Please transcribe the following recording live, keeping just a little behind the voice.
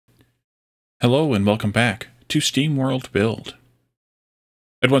Hello and welcome back to SteamWorld Build.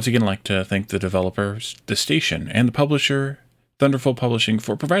 I'd once again like to thank the developers, the station, and the publisher, Thunderful Publishing,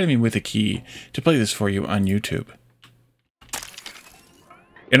 for providing me with a key to play this for you on YouTube.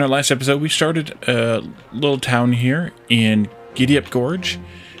 In our last episode, we started a little town here in Giddy Up Gorge,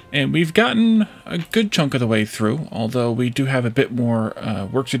 and we've gotten a good chunk of the way through, although we do have a bit more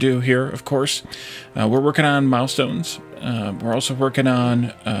work to do here, of course. We're working on milestones. We're also working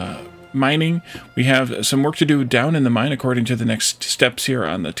on mining. We have some work to do down in the mine according to the next steps here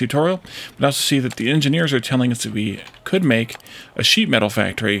on the tutorial. But also see that the engineers are telling us that we could make a sheet metal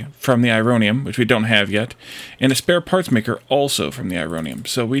factory from the Ironium, which we don't have yet, and a spare parts maker also from the Ironium.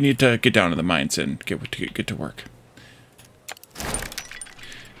 So we need to get down to the mines and get to work.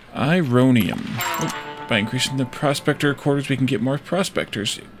 Ironium. Oh, by increasing the prospector quarters, we can get more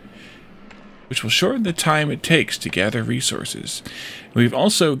prospectors, which will shorten the time it takes to gather resources. We've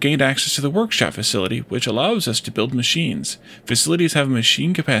also gained access to the workshop facility, which allows us to build machines. Facilities have a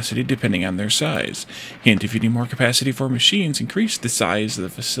machine capacity depending on their size. Hint, if you need more capacity for machines, increase the size of the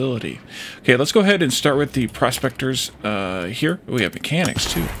facility. Okay, let's go ahead and start with the prospectors here. Oh, we have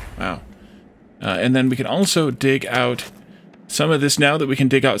mechanics too. Wow. And then we can also dig out some of this. Now that we can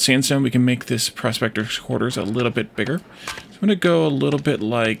dig out sandstone, we can make this prospector's quarters a little bit bigger. So I'm going to go a little bit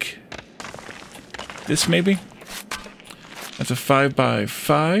like this, maybe. That's a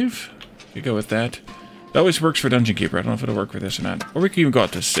 5x5. We go with that. That always works for Dungeon Keeper. I don't know if it'll work for this or not. Or we can even go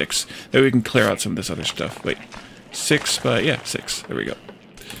out to 6. That way we can clear out some of this other stuff. Wait, 6 by, yeah, 6. There we go.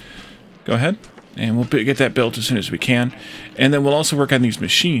 Go ahead, and we'll get that built as soon as we can. And then we'll also work on these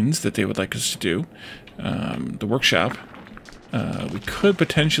machines that they would like us to do. The workshop. We could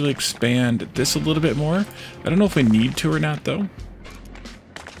potentially expand this a little bit more. I don't know if we need to or not, though.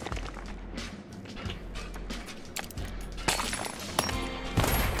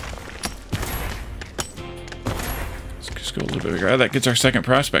 Go a little bit bigger. Oh, that gets our second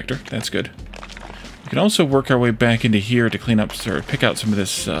prospector. That's good. We can also work our way back into here to clean up or pick out some of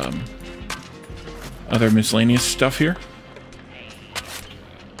this other miscellaneous stuff here.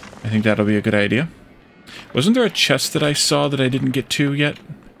 I think that'll be a good idea. Wasn't there a chest that I saw that I didn't get to yet?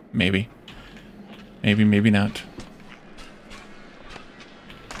 Maybe. Maybe, maybe not.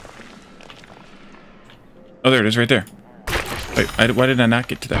 Oh, there it is right there. Wait, why did I not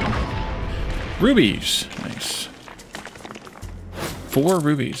get to that one? Rubies. Nice. 4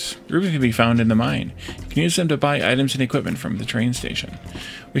 rubies. Rubies can be found in the mine. You can use them to buy items and equipment from the train station.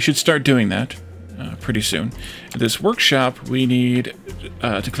 We should start doing that pretty soon. This workshop we need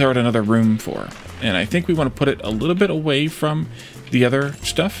to clear out another room for. And I think we want to put it a little bit away from the other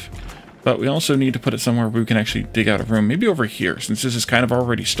stuff. But we also need to put it somewhere where we can actually dig out a room. Maybe over here, since this is kind of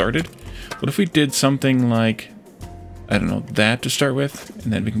already started. What if we did something like, I don't know, that to start with?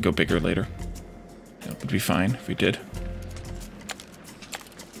 And then we can go bigger later. That would be fine if we did.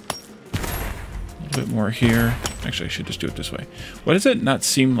 A bit more here. Actually, I should just do it this way. Why does it not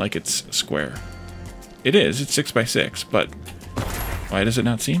seem like it's square? It is. It's 6x6, but why does it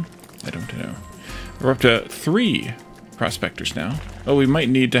not seem? I don't know. We're up to 3 prospectors now. Oh, we might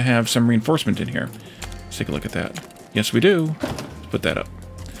need to have some reinforcement in here. Let's take a look at that. Yes, we do. Let's put that up.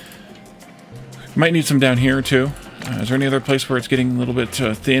 Might need some down here, too. Is there any other place where it's getting a little bit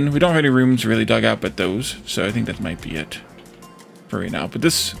thin? We don't have any rooms really dug out but those, so I think that might be it for right now, but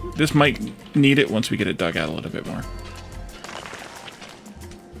this might need it once we get it dug out a little bit more.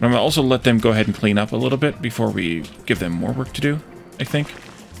 But I'm gonna also let them go ahead and clean up a little bit before we give them more work to do, I think,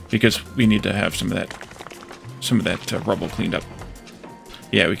 because we need to have some of that rubble cleaned up.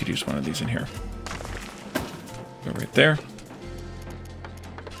 Yeah, we could use one of these in here. Go right there.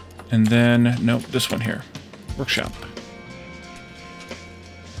 And then, nope, this one here. Workshop.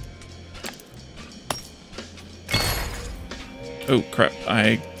 Oh, crap.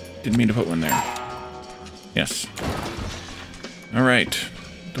 I didn't mean to put one there. Yes. Alright.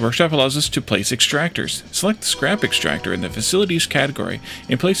 The workshop allows us to place extractors. Select the scrap extractor in the facilities category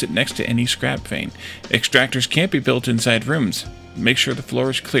and place it next to any scrap vein. Extractors can't be built inside rooms. Make sure the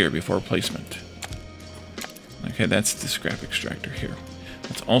floor is clear before placement. Okay, that's the scrap extractor here.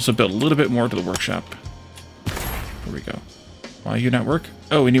 Let's also build a little bit more to the workshop. There we go. Why you not work?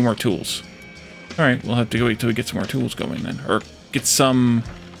 Oh, we need more tools. Alright, we'll have to wait till we get some more tools going then. Or get some...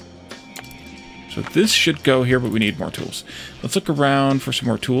 So this should go here, but we need more tools. Let's look around for some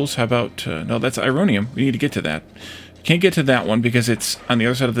more tools. How about... no, that's Ironium. We need to get to that. Can't get to that one because it's on the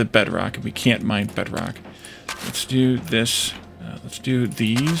other side of the bedrock, and we can't mine bedrock. Let's do this. Let's do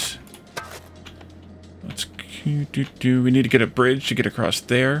these. Let's do... We need to get a bridge to get across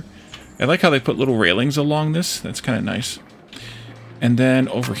there. I like how they put little railings along this. That's kind of nice. And then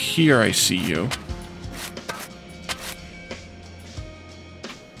over here I see you.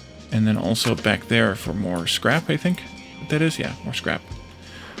 And then also back there for more scrap, I think. What that is? Yeah, more scrap.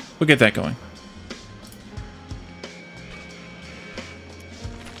 We'll get that going.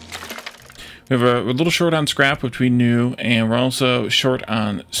 We have a little short on scrap, which we knew, and we're also short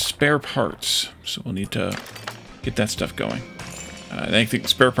on spare parts. So we'll need to get that stuff going. I think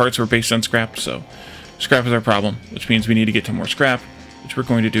spare parts were based on scrap, so scrap is our problem, which means we need to get to more scrap, which we're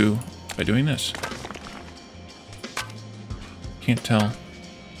going to do by doing this. Can't tell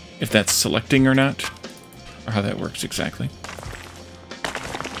if that's selecting or not, or how that works exactly.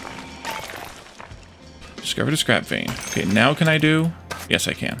 Discovered a scrap vein. Okay, now can I do? Yes,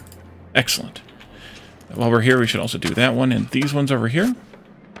 I can. Excellent. While we're here, we should also do that one, and these ones over here.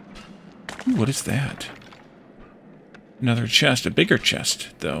 Ooh, what is that? Another chest, a bigger chest,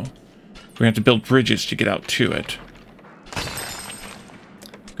 though. We're going to have to build bridges to get out to it.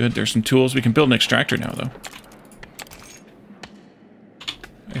 Good, there's some tools. We can build an extractor now, though.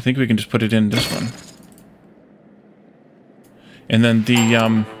 I think we can just put it in this one. And then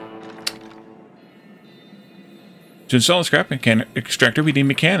the, to install a scrap extractor, we need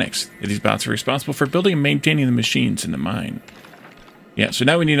mechanics. These bots are responsible for building and maintaining the machines in the mine. Yeah, so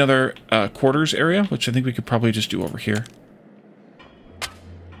now we need another quarters area, which I think we could probably just do over here.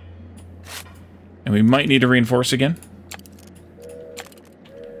 And we might need to reinforce again.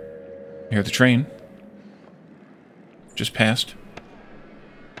 I hear the train. Just passed.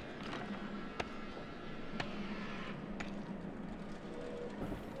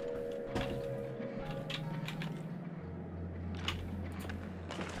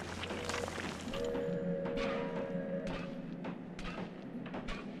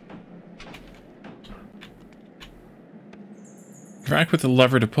 Interact with the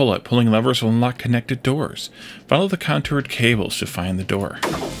lever to pull it. Pulling levers will unlock connected doors. Follow the contoured cables to find the door.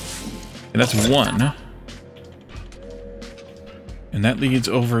 And that's one. And that leads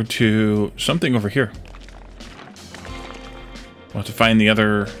over to something over here. We'll have to find the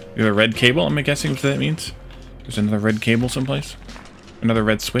other red cable, I'm guessing what that means. There's another red cable someplace. Another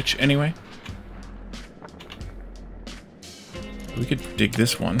red switch, anyway. We could dig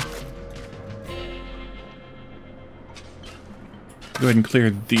this one. Go ahead and clear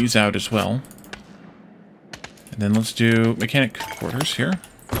these out as well. And then let's do mechanic quarters here.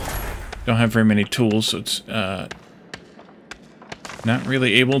 Don't have very many tools, so it's not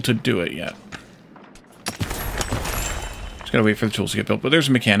really able to do it yet. Just gotta wait for the tools to get built. But there's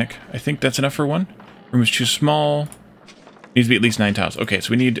a mechanic. I think that's enough for one. Room is too small. Needs to be at least 9 tiles. Okay, so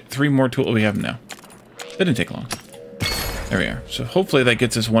we need 3 more tools. We have them now. That didn't take long. There we are. So hopefully that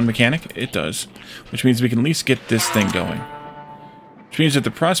gets us 1 mechanic. It does. Which means we can at least get this thing going. Which means that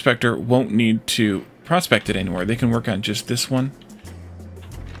the prospector won't need to prospect it anymore. They can work on just this one.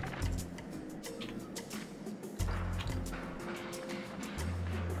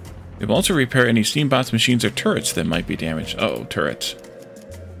 We will also repair any steambots, machines, or turrets that might be damaged. Uh-oh, turrets.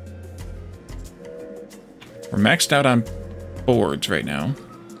 We're maxed out on boards right now.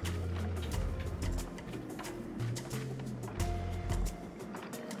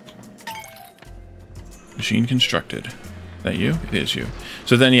 Machine constructed. Is that you? It is you.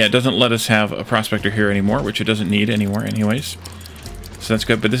 So then, yeah, it doesn't let us have a prospector here anymore, which it doesn't need anymore anyways. So that's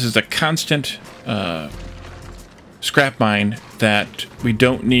good. But this is a constant scrap mine that we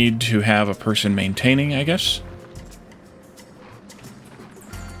don't need to have a person maintaining, I guess.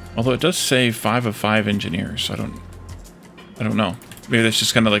 Although it does say 5 of 5 engineers. So I don't know. Maybe that's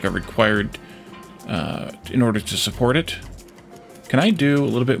just kind of like a required in order to support it. Can I do a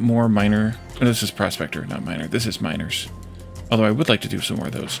little bit more miner? Oh, this is prospector, not miner. This is miners. Although I would like to do some more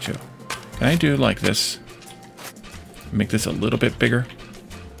of those too. Can I do like this? Make this a little bit bigger.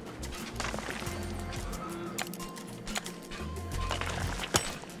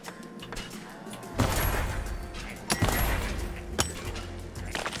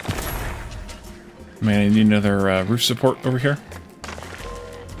 Man, I need another roof support over here.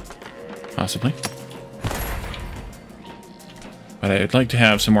 Possibly. But I'd like to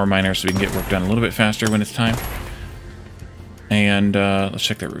have some more miners so we can get work done a little bit faster when it's time. And let's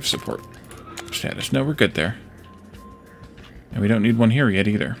check that roof support status. No, we're good there. And we don't need one here yet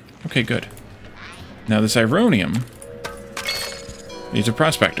either. Okay, good. Now this Ironium needs a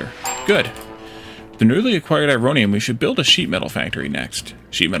prospector. Good. The newly acquired Ironium, we should build a sheet metal factory next.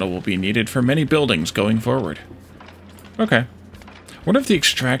 Sheet metal will be needed for many buildings going forward. Okay. What if the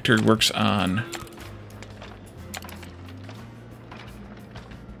extractor works on...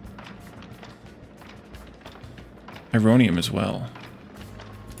 Ironium as well.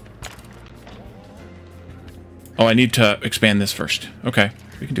 Oh, I need to expand this first. Okay,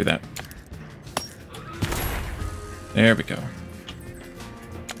 we can do that. There we go.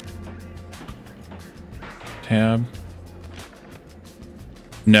 Tab.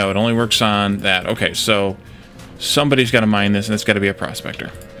 No, it only works on that. Okay, so somebody's got to mine this, and it's got to be a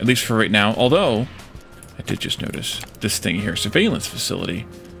prospector. At least for right now. Although, I did just notice this thing here. Surveillance facility.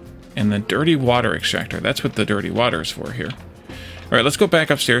 And the dirty water extractor. That's what the dirty water is for here. Alright, let's go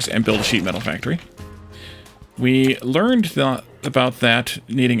back upstairs and build a sheet metal factory. We learned about that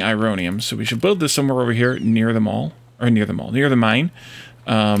needing ironium, so we should build this somewhere over here near the mall. Or near the mall. Near the mine.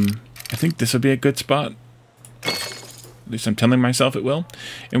 I think this would be a good spot. At least I'm telling myself it will.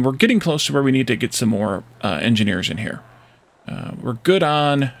 And we're getting close to where we need to get some more engineers in here. We're good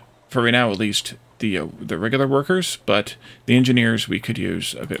on, for right now at least, the regular workers, but the engineers we could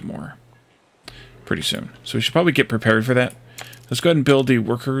use a bit more pretty soon. So we should probably get prepared for that. Let's go ahead and build the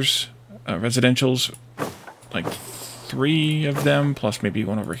workers' residentials, like 3 of them, plus maybe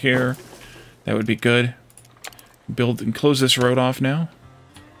one over here. That would be good. Build and close this road off now.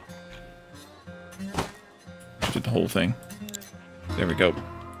 Just did the whole thing. There we go.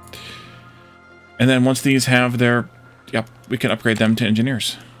 And then once these have their... Yep, we can upgrade them to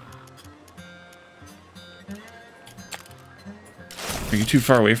engineers. Are you too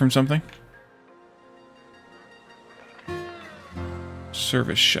far away from something?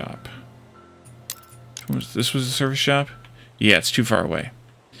 Service shop. This was a service shop? Yeah, it's too far away.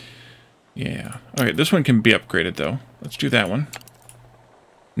 Yeah. Okay, this one can be upgraded, though. Let's do that one.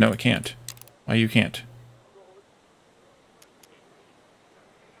 No, it can't. Why you can't?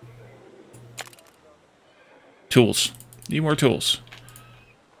 Tools. Need more tools.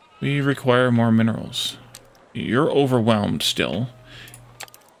 We require more minerals. You're overwhelmed still.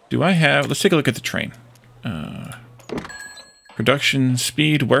 Do I have... Let's take a look at the train. Production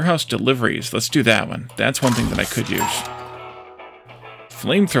speed, warehouse deliveries. Let's do that one. That's one thing that I could use.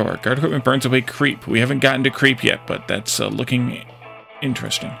 Flamethrower. Guard equipment burns away creep. We haven't gotten to creep yet, but that's looking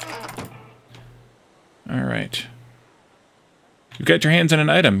interesting. Alright. You've got your hands on an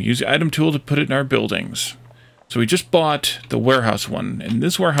item. Use the item tool to put it in our buildings. So we just bought the warehouse one, and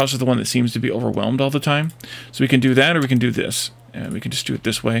this warehouse is the one that seems to be overwhelmed all the time. So we can do that, or we can do this. And we can just do it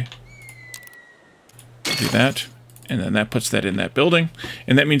this way. Do that. And then that puts that in that building.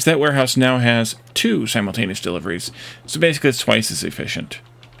 And that means that warehouse now has 2 simultaneous deliveries. So basically it's twice as efficient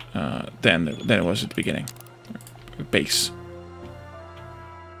than it was at the beginning. Base.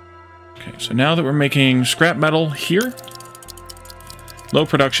 Okay, so now that we're making scrap metal here, low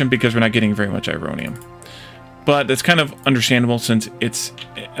production because we're not getting very much ironium. But that's kind of understandable since it's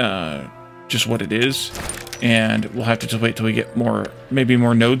just what it is. And we'll have to just wait till we get more, maybe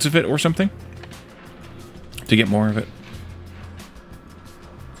more nodes of it or something. To get more of it.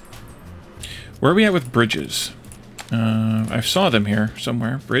 Where are we at with bridges? I saw them here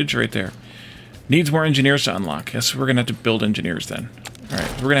somewhere. Bridge right there. Needs more engineers to unlock. Yes, we're going to have to build engineers then.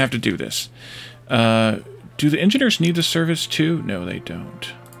 Alright, we're going to have to do this. Do the engineers need the service too? No, they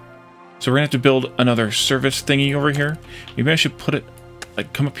don't. So we're going to have to build another service thingy over here. Maybe I should put it,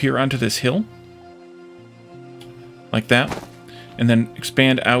 like, come up here onto this hill. Like that. And then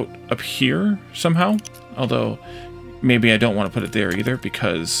expand out up here somehow. Although, maybe I don't want to put it there either,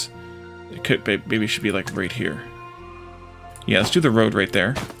 because it could, maybe it should be like right here. Yeah, let's do the road right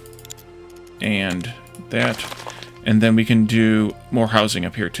there. And that. And then we can do more housing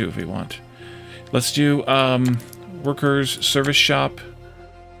up here too if we want. Let's do workers service shop.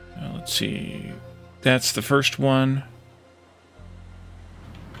 Let's see. That's the first one.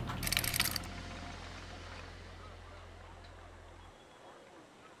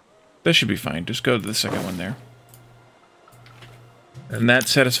 That should be fine. Just go to the second one there. And that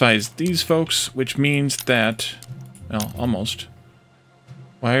satisfies these folks, which means that... Well, almost.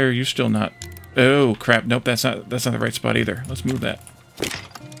 Why are you still not... Oh, crap. Nope, that's not the right spot either. Let's move that.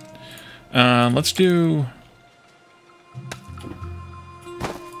 Let's do...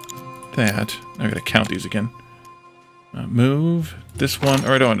 that. I gotta count these again. Move this one.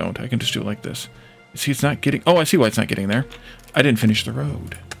 Or I don't know. I can just do it like this. See, it's not getting... Oh, I see why it's not getting there. I didn't finish the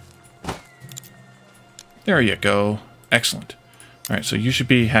road. There you go. Excellent. Alright, so you should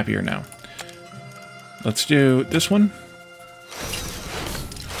be happier now. Let's do this one.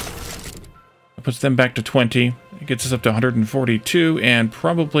 It puts them back to 20. It gets us up to 142 and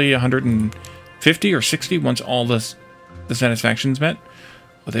probably 150 or 60 once all the satisfaction's met.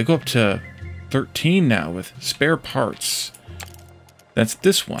 Well, they go up to 13 now with spare parts. That's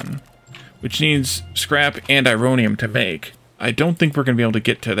this one, which needs scrap and ironium to make. I don't think we're going to be able to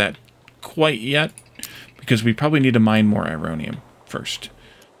get to that quite yet, because we probably need to mine more ironium first.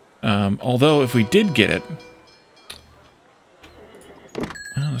 Although, if we did get it,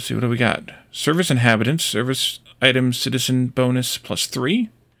 Let's see, what do we got? Service inhabitants, service items, citizen bonus +3.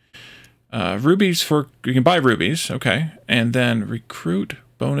 Rubies for, you can buy rubies, okay. And then recruit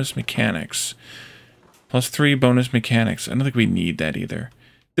bonus mechanics. +3 bonus mechanics. I don't think we need that either.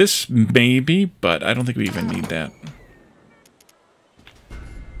 This maybe, but I don't think we even need that.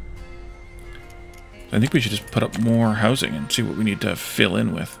 I think we should just put up more housing and see what we need to fill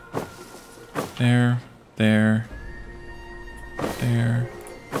in with. There, there, there,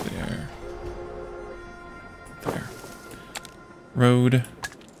 there, there. Road.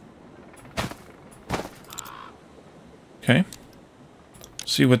 Okay.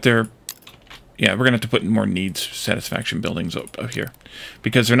 See what they're... Yeah, we're going to have to put in more needs satisfaction buildings up here.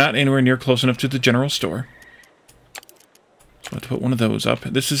 Because they're not anywhere near close enough to the general store. So let's put one of those up.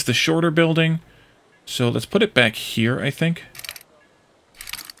 This is the shorter building. So let's put it back here, I think.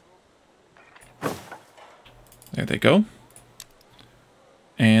 There they go.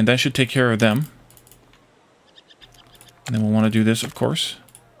 And that should take care of them. And then we'll want to do this, of course.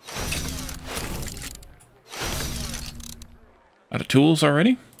 Out of tools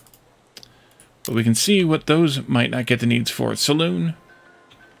already. But we can see what those might not get the needs for. Saloon.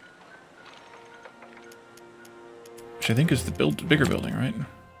 Which I think is the bigger building, right?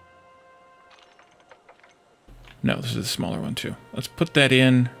 No, this is the smaller one too. Let's put that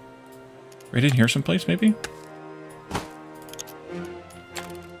in right in here someplace, maybe?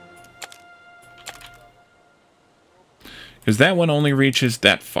 Because that one only reaches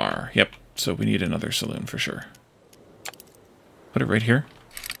that far. Yep, so we need another saloon for sure. Put it right here.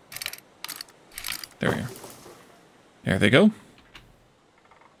 There we are. There they go.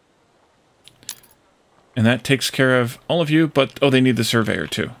 And that takes care of all of you, but... Oh, they need the surveyor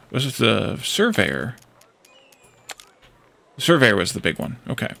too. Was it the surveyor? The surveyor was the big one.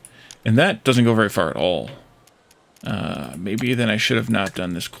 Okay. And that doesn't go very far at all. Maybe then I should have not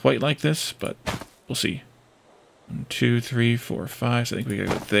done this quite like this, but we'll see. 1, 2, 3, 4, 5. So I think we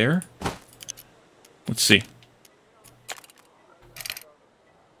gotta go there. Let's see.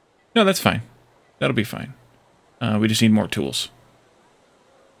 No, that's fine. That'll be fine. We just need more tools.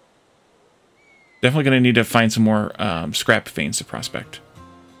 Definitely going to need to find some more scrap veins to prospect.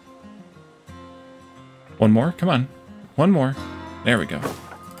 One more? Come on. One more. There we go. And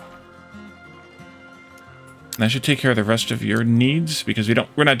that should take care of the rest of your needs, because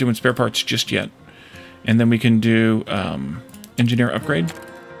we're not doing spare parts just yet. And then we can do engineer upgrade.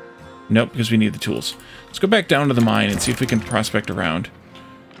 Nope, because we need the tools. Let's go back down to the mine and see if we can prospect around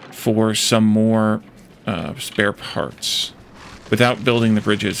for some more spare parts without building the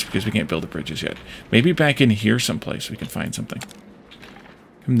bridges, because we can't build the bridges yet. Maybe back in here someplace we can find something.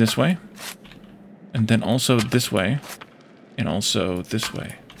 Come this way, and then also this way, and also this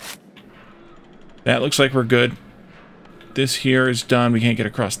way. That looks like we're good. This here is done. We can't get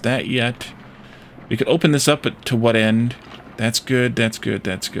across that yet. We could open this up, but to what end? That's good, that's good,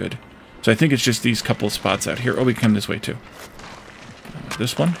 that's good. So I think it's just these couple of spots out here. Oh, we can come this way too.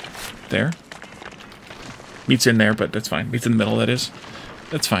 This one, there. Meat's in there, but that's fine. Meat's in the middle, that is.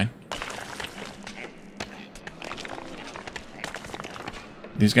 That's fine.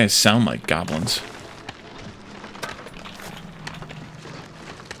 These guys sound like goblins.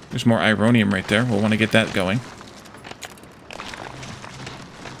 There's more ironium right there. We'll want to get that going.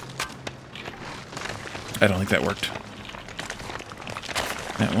 I don't think that worked.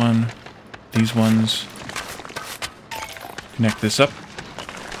 That one. These ones. Connect this up.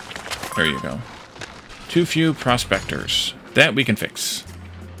 There you go. Too few prospectors. That we can fix.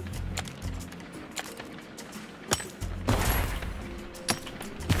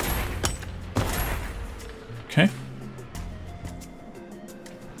 Okay.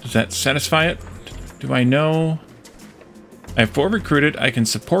 Does that satisfy it? Do I know? I have 4 recruited. I can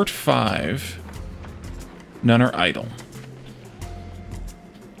support 5. None are idle.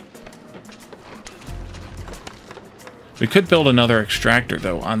 We could build another extractor,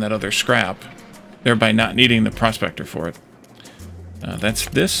 though, on that other scrap, thereby not needing the prospector for it. That's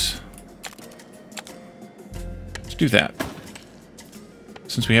this. Let's do that.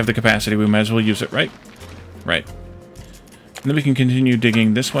 Since we have the capacity, we might as well use it, right? Right. And then we can continue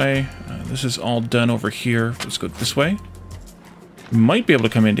digging this way. This is all done over here. Let's go this way. We might be able to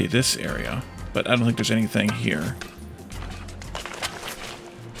come into this area, but I don't think there's anything here.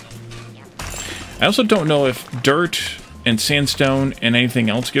 I also don't know if dirt and sandstone and anything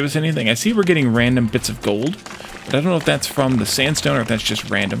else give us anything. I see we're getting random bits of gold, but I don't know if that's from the sandstone or if that's just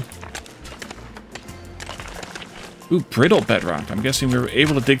random. Ooh, brittle bedrock. I'm guessing we were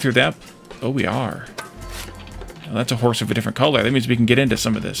able to dig through that. Oh, we are. Well, that's a horse of a different color. That means we can get into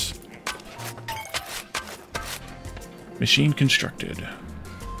some of this. Machine constructed.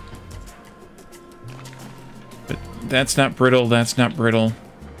 But that's not brittle, that's not brittle.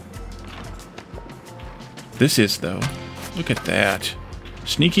 This is, though. Look at that.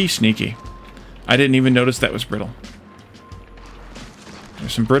 Sneaky, sneaky. I didn't even notice that was brittle.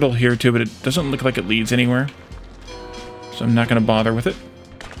 There's some brittle here, too, but it doesn't look like it leads anywhere. So I'm not going to bother with it.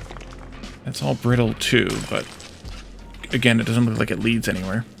 That's all brittle, too, but... Again, it doesn't look like it leads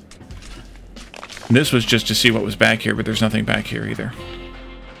anywhere. And this was just to see what was back here, but there's nothing back here either.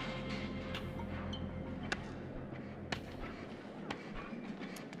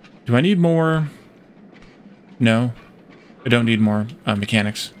 Do I need more? No. I don't need more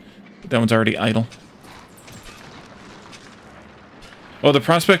mechanics. That one's already idle. Oh, the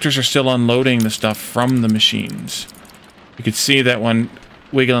prospectors are still unloading the stuff from the machines. You could see that one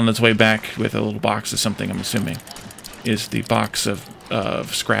wiggling its way back with a little box of something, I'm assuming. Is the box of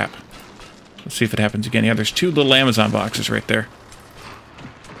scrap. Let's see if it happens again. Yeah, there's 2 little Amazon boxes right there.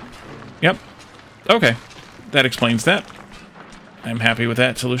 Yep. Okay. That explains that. I'm happy with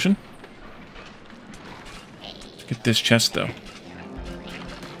that solution. Let's get this chest, though.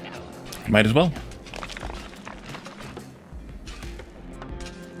 Might as well.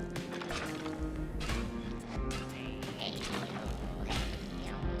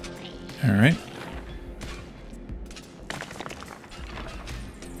 Alright.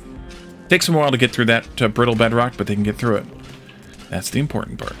 Takes them a while to get through that brittle bedrock, but they can get through it. That's the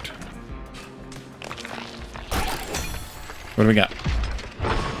important part. What do we got?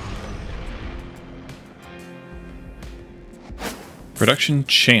 Production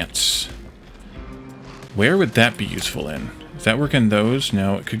chance. Where would that be useful in? Does that work in those?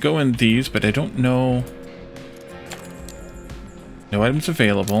 No, it could go in these, but I don't know. No items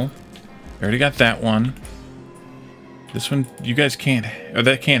available. I already got that one. This one, you guys can't, or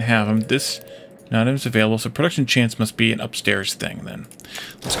that can't have them. This, no items available. So production chance must be an upstairs thing then.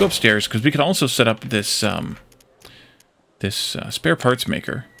 Let's go upstairs, because we could also set up this, spare parts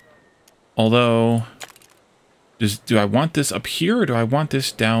maker. Although, do I want this up here, or do I want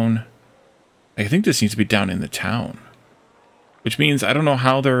this down? I think this needs to be down in the town. Which means I don't know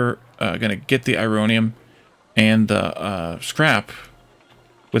how they're going to get the ironium and the scrap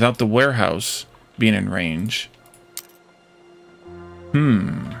without the warehouse being in range.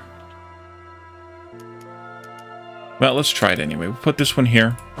 Well, let's try it anyway. We'll put this one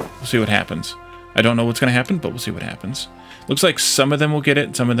here. We'll see what happens. I don't know what's going to happen, but we'll see what happens. Looks like some of them will get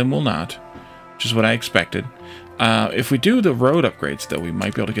it, some of them will not, which is what I expected. If we do the road upgrades, though, we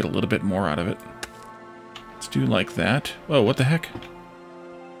might be able to get a little bit more out of it. Let's do like that. Whoa, what the heck?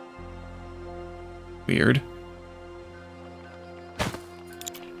 Weird.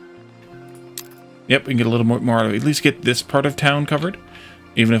 Yep, we can get a little more out of it. At least get this part of town covered,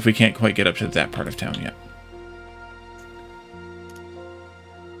 even if we can't quite get up to that part of town yet.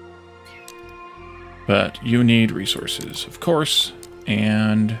 But you need resources, of course,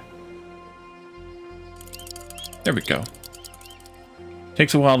 and there we go.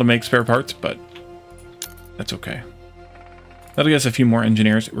 Takes a while to make spare parts, but that's okay. That'll get us a few more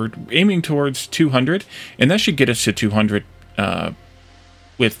engineers. We're aiming towards 200, and that should get us to 200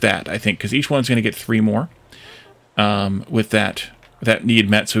 with that, I think, because each one's going to get 3 more with that need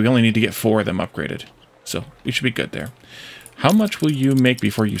met, so we only need to get 4 of them upgraded. So we should be good there. How much will you make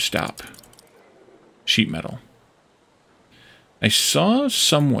before you stop? Sheet metal. I saw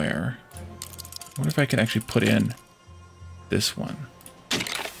somewhere... I wonder if I can actually put in this one. I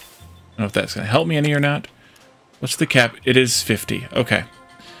don't know if that's going to help me any or not. What's the cap? It is 50. Okay.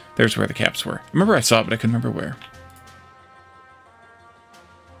 There's where the caps were. Remember I saw it, but I couldn't remember where.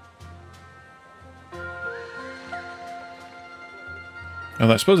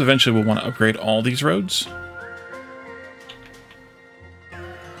 Well, I suppose eventually we'll want to upgrade all these roads.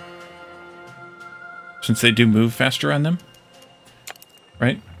 Since they do move faster on them.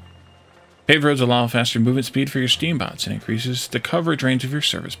 Right? Paved roads allow faster movement speed for your steambots and increases the coverage range of your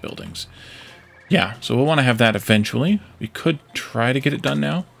service buildings. Yeah, so we'll want to have that eventually. We could try to get it done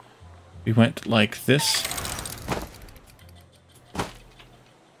now. We went like this.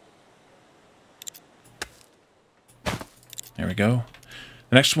 There we go.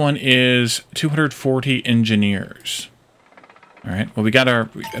 The next one is 240 engineers. All right. Well, we got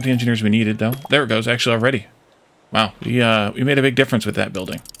the engineers we needed, though. There it goes, actually, already. Wow. We made a big difference with that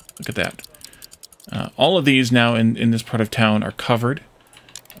building. Look at that. All of these now in this part of town are covered.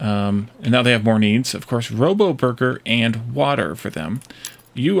 And now they have more needs. Of course, Robo Burger and water for them.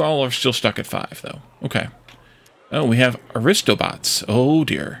 You all are still stuck at 5, though. Okay. Oh, we have Aristobots. Oh,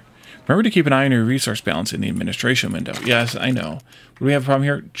 dear. Remember to keep an eye on your resource balance in the administration window. Yes, I know. Do we have a problem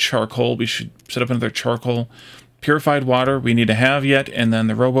here? Charcoal. We should set up another charcoal purified water we need to have yet, and then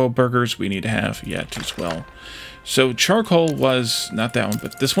the robo burgers we need to have yet as well. So charcoal was not that one,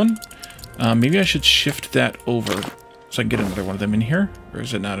 but this one. Maybe I should shift that over so I can get another one of them in here, or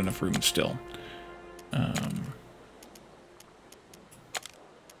is it not enough room still? I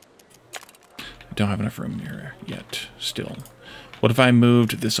don't have enough room here yet still. What if I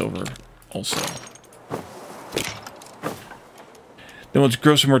moved this over also? Then let's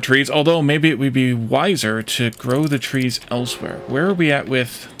grow some more trees, although maybe it would be wiser to grow the trees elsewhere. Where are we at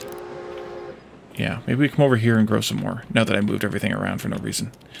with... Yeah, maybe we come over here and grow some more, now that I moved everything around for no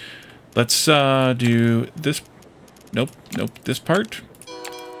reason. Let's do this... Nope, this part,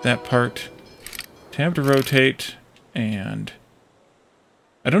 that part, tab to rotate, and...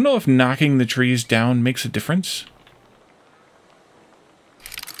 I don't know if knocking the trees down makes a difference.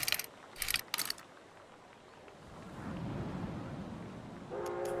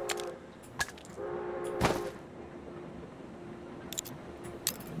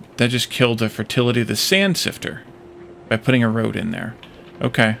 That just killed the fertility of the sand sifter by putting a road in there.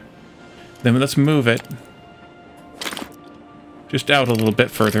 Okay. Then let's move it just out a little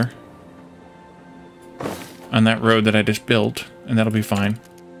bit further on that road that I just built, and that'll be fine.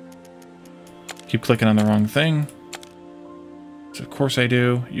 Keep clicking on the wrong thing. So of course I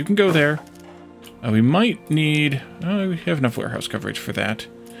do. You can go there. We might need... Oh, we have enough warehouse coverage for that.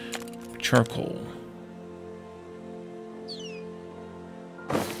 Charcoal.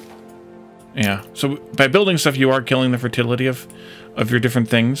 Yeah, so by building stuff, you are killing the fertility of your different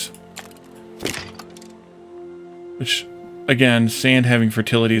things. Which, again, sand having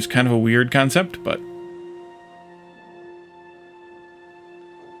fertility is kind of a weird concept, but...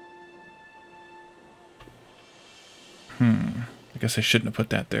 I guess I shouldn't have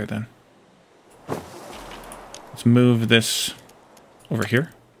put that there, then. Let's move this over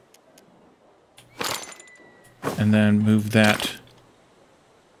here. And then move that...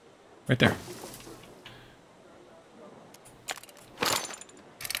 right there.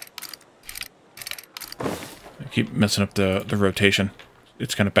 I keep messing up the rotation.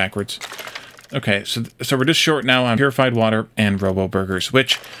 It's kind of backwards. Okay, so we're just short now on purified water and robo burgers,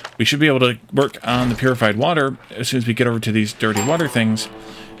 which we should be able to work on the purified water as soon as we get over to these dirty water things.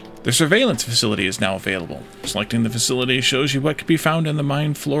 The surveillance facility is now available. Selecting the facility shows you what could be found on the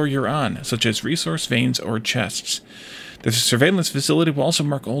mine floor you're on, such as resource veins or chests. The surveillance facility will also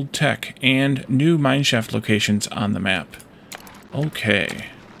mark old tech and new mineshaft locations on the map. Okay.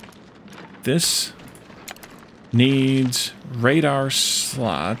 This needs radar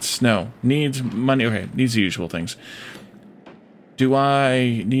slots. No, needs money. Okay, needs the usual things. Do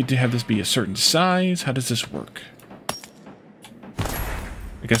I need to have this be a certain size? How does this work?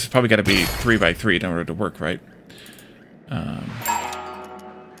 I guess it's probably got to be 3 by 3 in order to work, right? And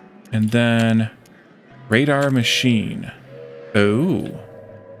then radar machine. Oh.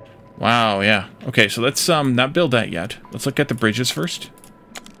 Wow, yeah. Okay, so let's not build that yet. Let's look at the bridges first.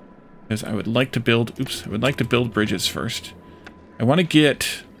 Because I would like to build... Oops. I would like to build bridges first. I want to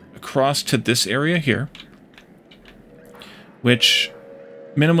get across to this area here. Which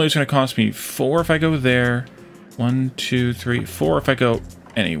minimally is going to cost me 4 if I go there. 1, 2, 3, 4 if I go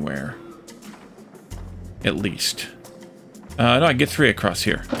anywhere. At least. No, I get 3 across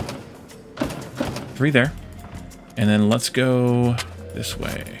here. 3 there. And then let's go this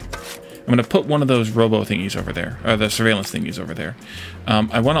way. I'm going to put one of those robo thingies over there. Or the surveillance thingies over there.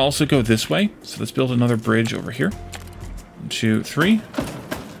 I want to also go this way. So let's build another bridge over here. 1, 2, 3.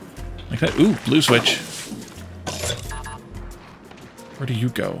 Like that. Ooh, blue switch. Where do you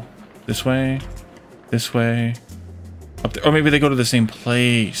go? This way? This way? Up there. Or maybe they go to the same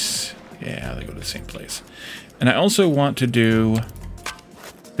place. Yeah, they go to the same place. And I also want to do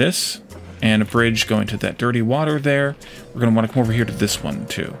this and a bridge going to that dirty water there. We're going to want to come over here to this one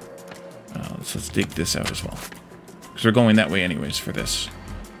too. So let's dig this out as well. Because we're going that way anyways for this.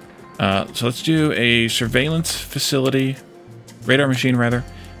 So let's do a surveillance facility, radar machine rather,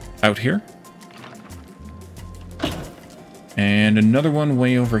 out here. And another one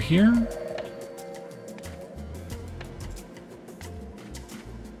way over here.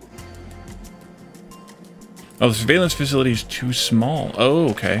 Oh, the surveillance facility is too small. Oh,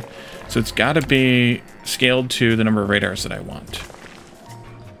 okay. So it's got to be scaled to the number of radars that I want.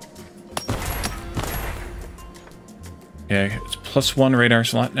 Okay, it's +1 radar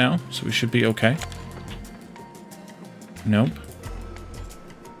slot now, so we should be okay. Nope.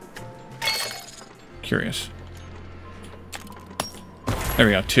 Curious. There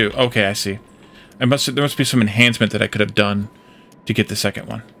we go, 2. Okay, I see. There must be some enhancement that I could have done to get the second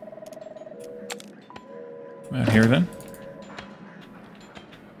one. Out here then.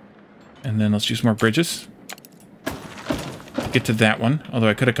 And then let's use more bridges. get to that one. Although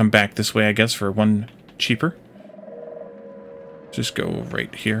I could have come back this way, I guess, for one cheaper. Just go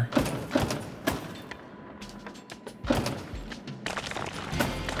right here.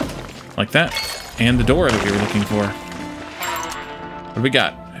 Like that. And the door that we were looking for. What do we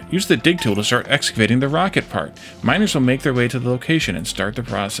got? Use the dig tool to start excavating the rocket part. Miners will make their way to the location and start the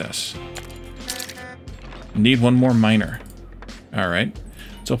process. Need one more miner. Alright.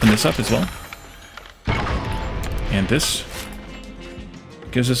 Let's open this up as well. And this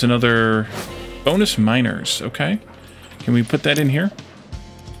gives us another bonus miners. Okay. Can we put that in here?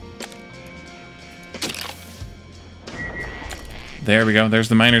 There we go. There's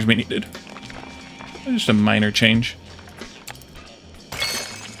the miners we needed. Just a minor change.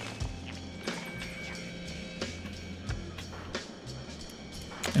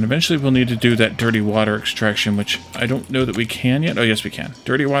 And eventually we'll need to do that dirty water extraction, which I don't know that we can yet. Oh, yes, we can.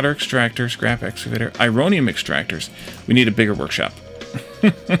 Dirty water extractor, scrap excavator, ironium extractors. We need a bigger workshop. I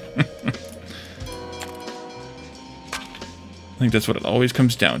think that's what it always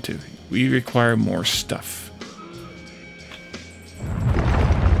comes down to. We require more stuff.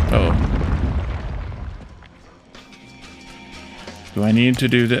 Oh. Do I need to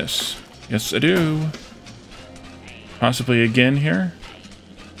do this? Yes, I do. Possibly again here.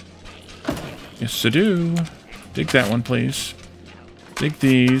 Yes, I do. Dig that one, please. Dig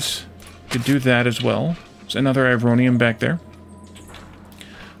these. Could do that as well. There's another ironium back there.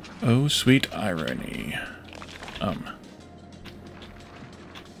 Oh, sweet irony.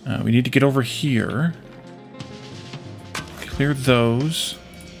 We need to get over here. Clear those.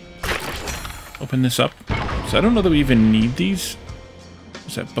 Open this up. So I don't know that we even need these.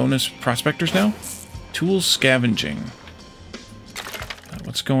 Is that bonus prospectors now? Tools scavenging.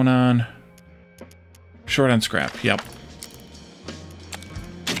 What's going on? Short on scrap, yep.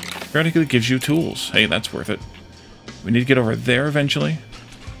 Periodically gives you tools. Hey, that's worth it. We need to get over there eventually.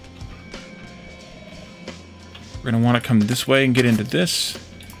 We're going to want to come this way and get into this.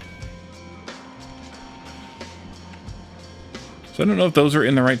 So I don't know if those are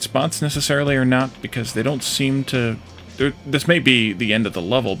in the right spots necessarily or not, because they don't seem to... This may be the end of the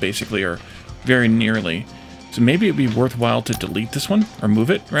level, basically, or very nearly. So maybe it'd be worthwhile to delete this one, or move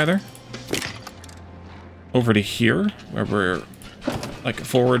it, rather. Over to here, where we're like a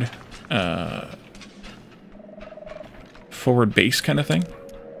forward base kind of thing.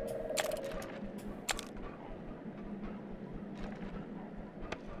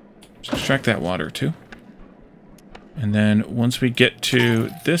 Just extract that water too. And then once we get to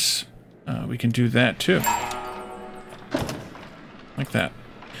this, we can do that too. Like that.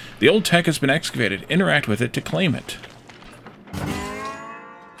 The old tech has been excavated. Interact with it to claim it.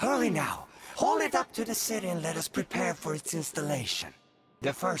 Hurry now. Hold it up to the city and let us prepare for its installation.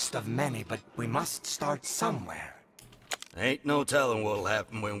 The first of many, but we must start somewhere. Ain't no telling what'll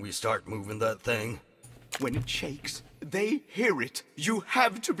happen when we start moving that thing. When it shakes, they hear it. You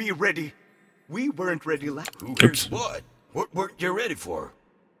have to be ready. We weren't ready last. Who hears what? What weren't you ready for?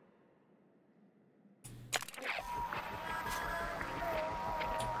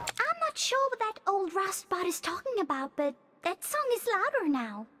 I'm not sure what that old rustbot is talking about, but that song is louder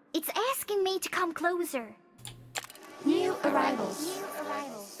now. It's asking me to come closer. New arrivals.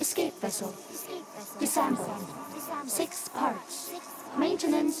 Escape vessel. Disassemble. 6 parts.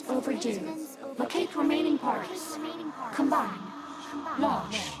 Maintenance overdue. Locate remaining parts. Combine.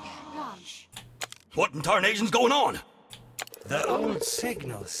 Launch. What in tarnation's going on? The old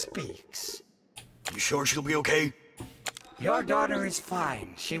signal speaks. You sure she'll be okay? Your daughter is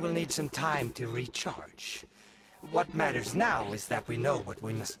fine. She will need some time to recharge. What matters now is that we know what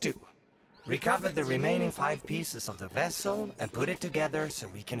we must do. Recover the remaining 5 pieces of the vessel and put it together so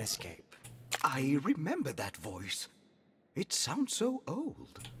we can escape. I remember that voice. It sounds so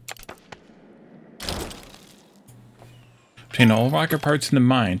old. Obtain all rocket parts in the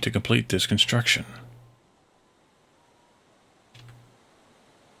mine to complete this construction.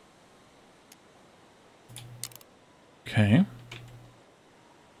 Okay.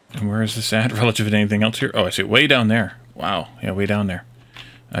 And where is this at relative to anything else here? Oh, I see it way down there. Wow. Yeah, way down there.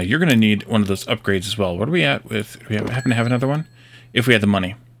 You're going to need one of those upgrades as well. What are we at with... Do we happen to have another one? If we had the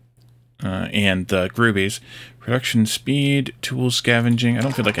money. And the Groovies. Production speed, tools scavenging. I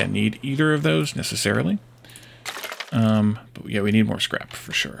don't feel like I need either of those necessarily. But yeah, we need more scrap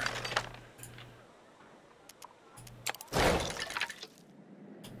for sure.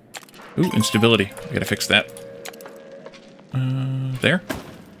 Ooh, instability. We gotta fix that. There.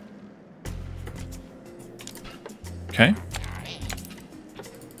 Okay.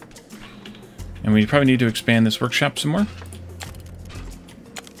 And we probably need to expand this workshop some more.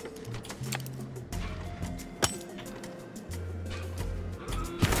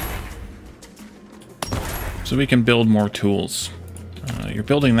 So we can build more tools. You're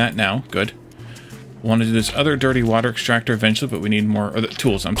building that now. Good. We want to do this other dirty water extractor eventually, but we need more... Or the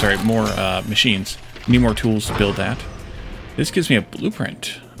tools, I'm sorry, more machines. We need more tools to build that. This gives me a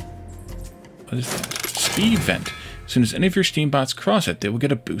blueprint. What is that? Speed vent. As soon as any of your steam bots cross it, they will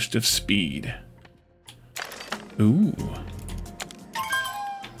get a boost of speed. Ooh.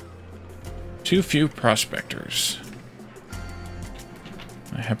 Too few prospectors.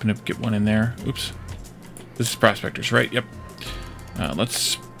 I happen to get one in there. Oops. This is prospectors, right? Yep.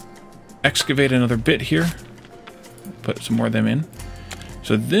 Let's excavate another bit here. Put some more of them in.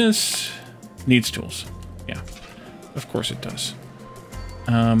 So this needs tools. Yeah. Of course it does.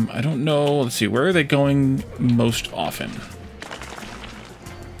 I don't know. Let's see. Where are they going most often?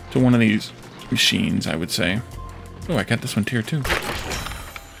 To one of these machines, I would say. Oh, I got this one tier 2.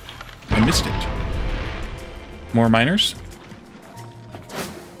 I missed it. More miners.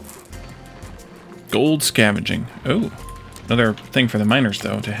 Gold scavenging. Oh, another thing for the miners,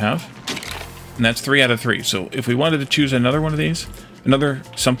 though, to have. And that's 3 out of 3. So if we wanted to choose another one of these, another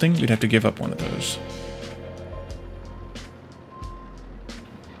something, we'd have to give up one of those.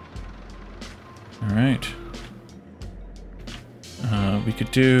 All right. We could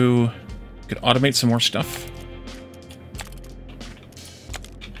automate some more stuff.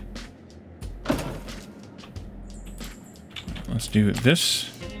 Let's do this.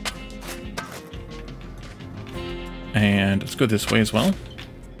 And let's go this way as well.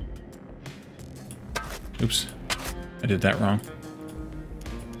 Oops. I did that wrong.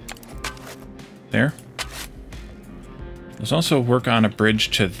 There. Let's also work on a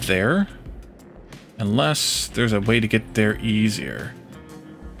bridge to there. Unless there's a way to get there easier.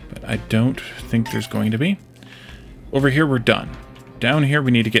 But I don't think there's going to be. Over here, we're done. Down here, we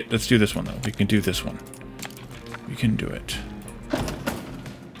need to get... Let's do this one, though. We can do this one. We can do it.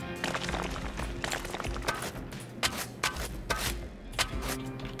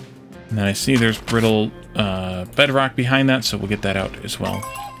 And then I see there's brittle bedrock behind that, so we'll get that out as well.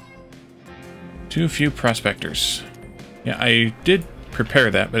 Too few prospectors. Yeah, I did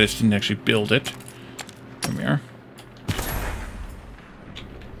prepare that, but I just didn't actually build it. There we are.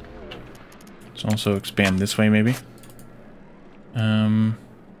 Let's also expand this way, maybe.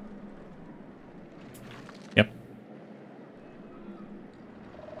 Yep.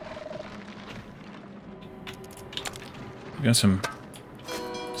 We got some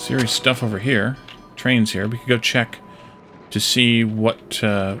serious stuff over here. Trains here. We could go check to see what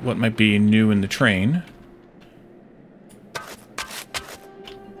might be new in the train.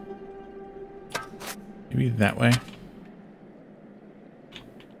 Maybe that way.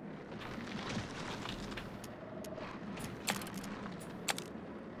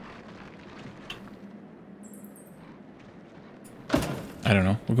 I don't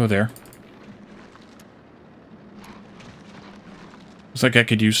know. We'll go there. Looks like I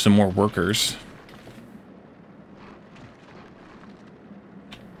could use some more workers.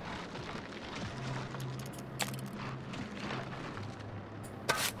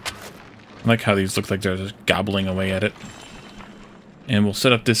 I like how these look like they're just gobbling away at it. And we'll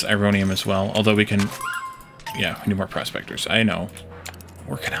set up this ironium as well, although we can... Yeah, we need more prospectors. I know.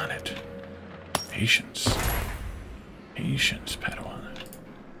 Working on it. Patience. Patience, Padawan.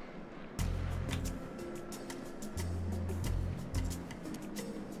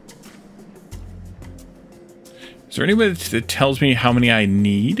 Is there anybody that tells me how many I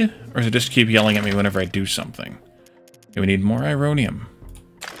need? Or does it just keep yelling at me whenever I do something? Okay, we need more ironium.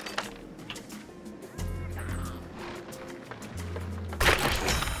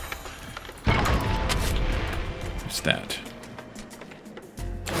 What's that?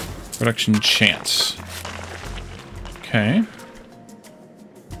 Production chance. Okay.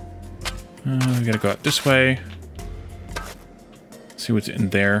 We gotta go out this way. See what's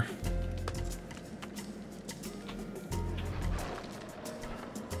in there.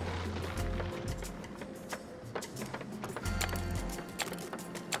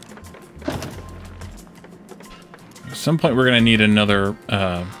 At some point we're gonna need another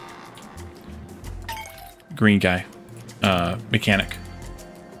green guy. Mechanic.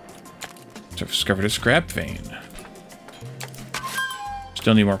 So I've discovered a scrap vein.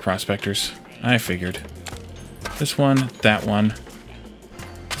 Still need more prospectors. I figured. This one, that one.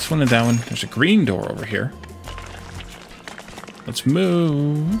 This one and that one. There's a green door over here. Let's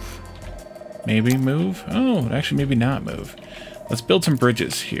move. Maybe move. Oh, actually maybe not move. Let's build some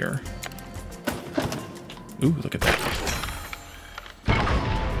bridges here. Ooh, look at that.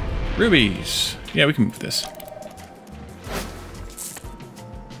 Rubies. Yeah, we can move this.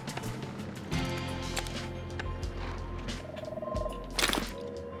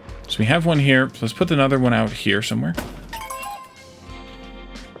 So we have one here. So let's put another one out here somewhere.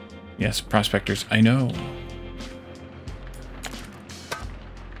 Yes, prospectors. I know.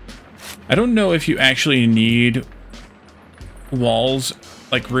 I don't know if you actually need walls,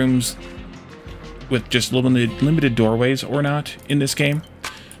 like rooms with just limited doorways or not in this game.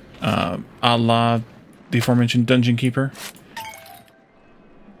 A la the aforementioned Dungeon Keeper.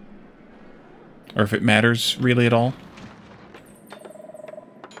 Or if it matters really at all.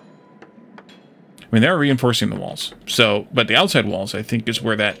 I mean, they're reinforcing the walls. So, but the outside walls, I think, is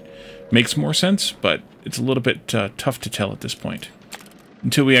where that makes more sense. But it's a little bit tough to tell at this point.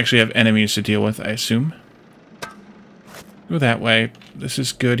 Until we actually have enemies to deal with, I assume. Go that way. This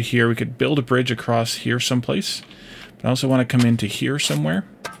is good here. We could build a bridge across here someplace. But I also want to come into here somewhere.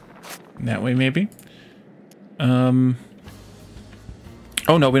 That way, maybe. Oh,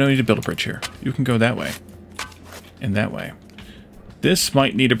 no, we don't need to build a bridge here. You can go that way. And that way. This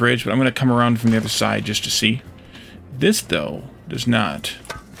might need a bridge, but I'm going to come around from the other side just to see. This, though, does not.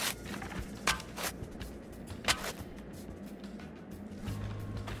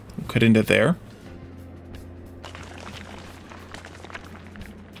 We'll cut into there.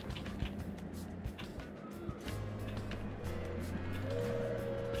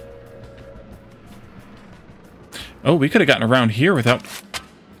 Oh, we could have gotten around here without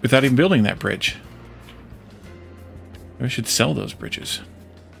even building that bridge. Maybe I should sell those bridges.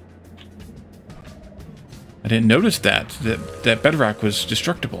 I didn't notice that bedrock was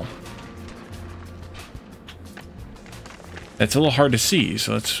destructible. That's a little hard to see,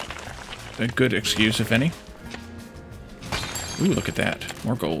 so that's a good excuse, if any. Ooh, look at that.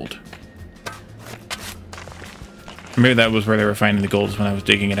 More gold. Maybe that was where they were finding the gold when I was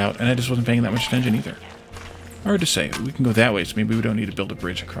digging it out, and I just wasn't paying that much attention either. Hard to say. We can go that way, so maybe we don't need to build a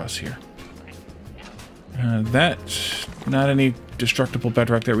bridge across here. That's not any destructible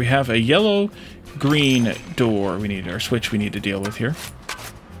bedrock there. We have a yellow-green door we need, or switch we need to deal with here.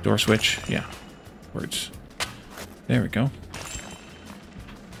 Door switch. Yeah. Words. There we go.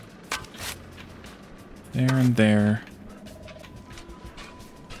 There and there.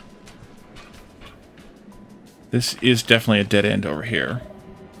 This is definitely a dead end over here.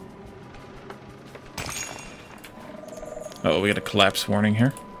 Uh oh, we got a collapse warning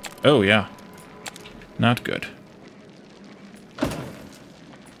here. Oh, yeah. Not good.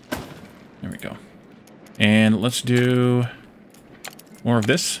 There we go. And let's do more of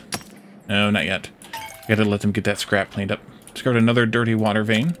this. No, not yet. Gotta let them get that scrap cleaned up. Let's go to another dirty water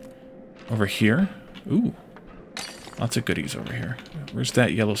vein. Over here. Ooh. Lots of goodies over here. Where's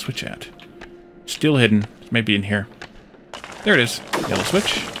that yellow switch at? Still hidden. It might be in here. There it is. Yellow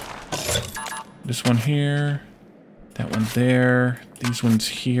switch. This one here. That one there. These ones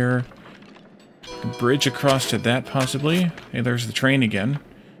here. A bridge across to that, possibly. Hey, there's the train again.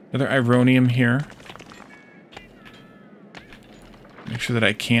 Another ironium here. Make sure that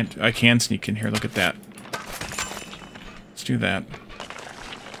I can sneak in here. Look at that. Let's do that.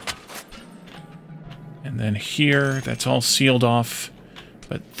 And then here, that's all sealed off.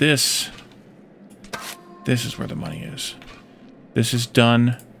 But this is where the money is. This is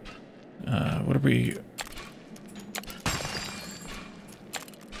done. What are we...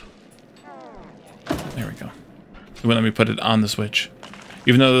 There we go. It wouldn't let me put it on the switch.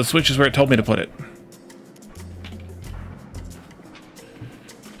 Even though the switch is where it told me to put it.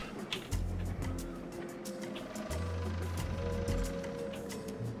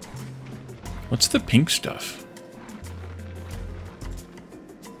 What's the pink stuff?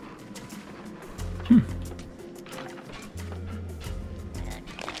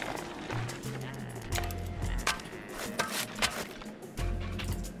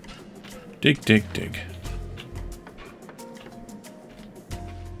 Dig, dig, dig.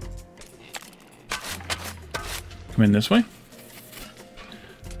 Come in this way.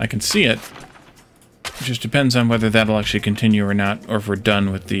 I can see it. It just depends on whether that'll actually continue or not, or if we're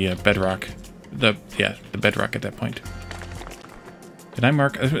done with the bedrock. The bedrock at that point. Did I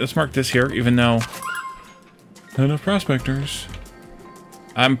mark? Let's mark this here, even though not enough prospectors.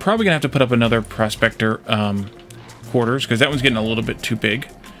 I'm probably gonna have to put up another prospector quarters, because that one's getting a little bit too big.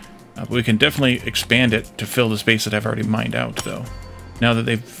 But we can definitely expand it to fill the space that I've already mined out, though. Now that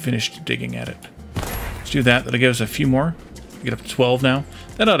they've finished digging at it. Let's do that. That'll give us a few more. We get up to 12 now.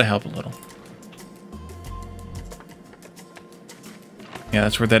 That ought to help a little. Yeah,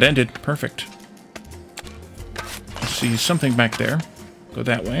 that's where that ended. Perfect. Let's see something back there. Go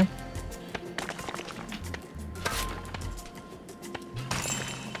that way.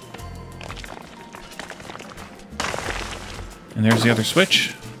 And there's the other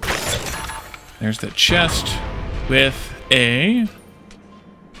switch. There's the chest with a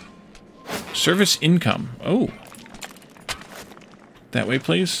Service income. Oh. That way,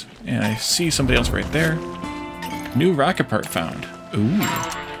 please. And I see somebody else right there. New rocket part found. Ooh.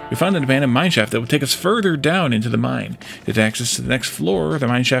 We found an abandoned mine shaft that will take us further down into the mine. To get access to the next floor, the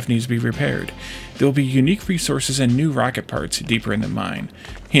mine shaft needs to be repaired. There will be unique resources and new rocket parts deeper in the mine.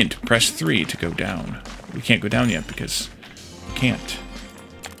 Hint, press 3 to go down. We can't go down yet because we can't.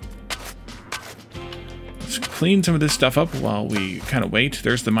 Let's clean some of this stuff up while we kind of wait.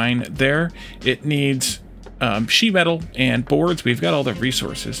 There's the mine there. It needs sheet metal and boards. We've got all the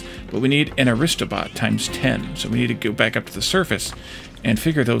resources, but we need an Aristobot times 10. So we need to go back up to the surface and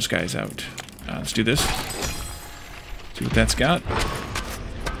figure those guys out. Let's do this. See what that's got.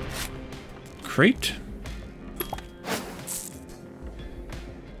 Crate.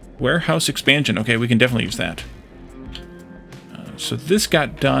 Warehouse expansion. Okay, we can definitely use that. So this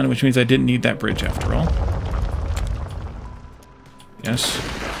got done, which means I didn't need that bridge after all. Yes.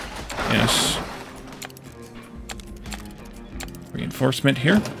 Yes. Reinforcement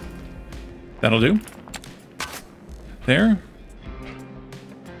here. That'll do. There.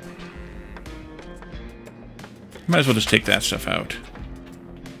 Might as well just take that stuff out.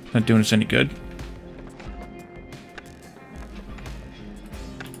 Not doing us any good.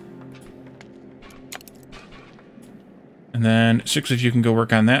 And then 6 of you can go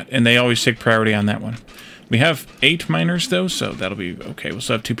work on that, and they always take priority on that one. We have 8 miners, though, so that'll be okay. We'll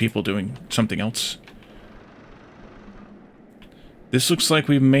still have 2 people doing something else. This looks like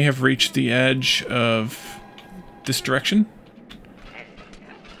we may have reached the edge of this direction.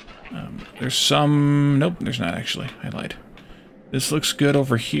 There's some... Nope, there's not actually. I lied. This looks good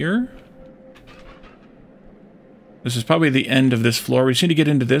over here. This is probably the end of this floor. We just need to get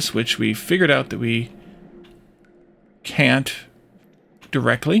into this, which we figured out that we can't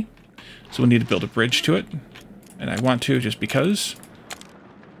directly. So we'll need to build a bridge to it. And I want to just because.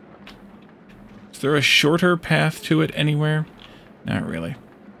 Is there a shorter path to it anywhere? Not really.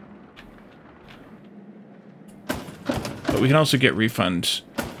 But we can also get refunds.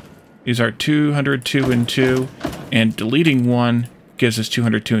 These are 202 and 2, and deleting 1 gives us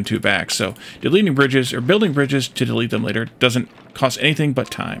 202 and 2 back. So deleting bridges, or building bridges to delete them later, doesn't cost anything but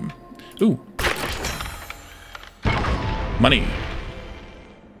time. Ooh. Money.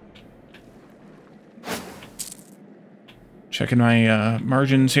 Checking my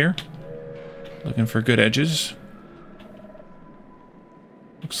margins here. Looking for good edges.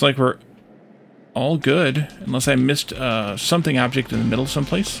 Looks like we're all good, unless I missed something object in the middle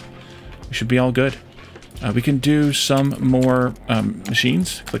someplace. We should be all good. We can do some more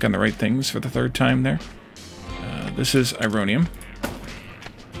machines. Click on the right things for the 3rd time there. This is Ironium.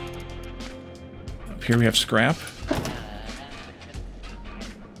 Up here we have scrap.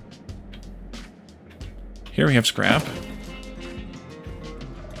 Here we have scrap.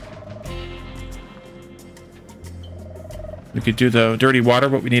 We could do the dirty water,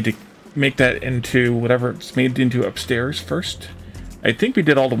 but we need to make that into whatever it's made into upstairs first. I think we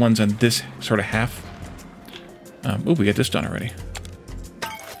did all the ones on this sort of half. Oh, we got this done already.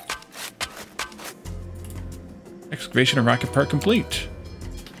 Excavation and rocket part complete.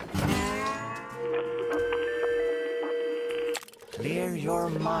 Clear your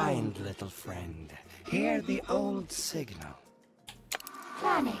mind, little friend. Hear the old signal.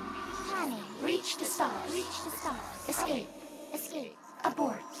 Planning. Planning. Reach the stars. Reach the stars. Escape. Escape.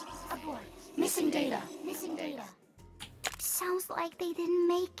 Abort. Abort. Missing data. Missing data. Sounds like they didn't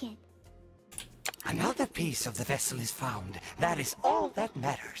make it. Another piece of the vessel is found. That is all that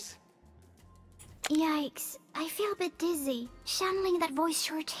matters. Yikes. I feel a bit dizzy. Channeling that voice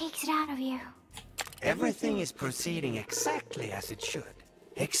sure takes it out of you. Everything is proceeding exactly as it should.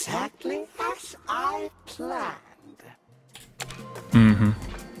 Exactly as I planned. Mm-hmm.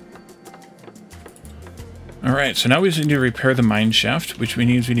 Alright, so now we just need to repair the mine shaft, which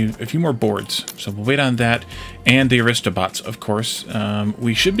means we need a few more boards. So we'll wait on that, and the Aristobots, of course.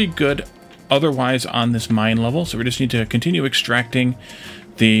 We should be good otherwise on this mine level, so we just need to continue extracting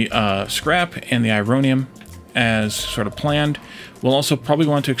the scrap and the Ironium as sort of planned. We'll also probably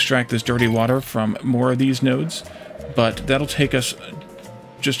want to extract this dirty water from more of these nodes, but that'll take us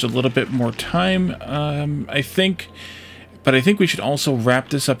just a little bit more time, I think. But I think we should also wrap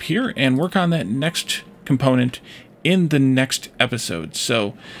this up here and work on that next component in the next episode.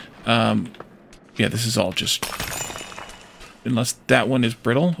 So, yeah, this is all just... Unless that one is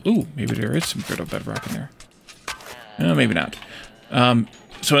brittle. Ooh, maybe there is some brittle bedrock in there. No, maybe not.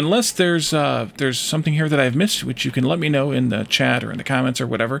 So unless there's something here that I've missed, which you can let me know in the chat or in the comments or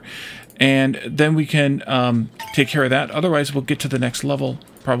whatever, and then we can take care of that. Otherwise, we'll get to the next level,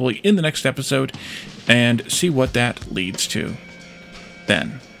 probably in the next episode, and see what that leads to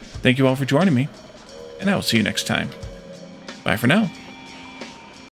then. Thank you all for joining me, and I will see you next time. Bye for now.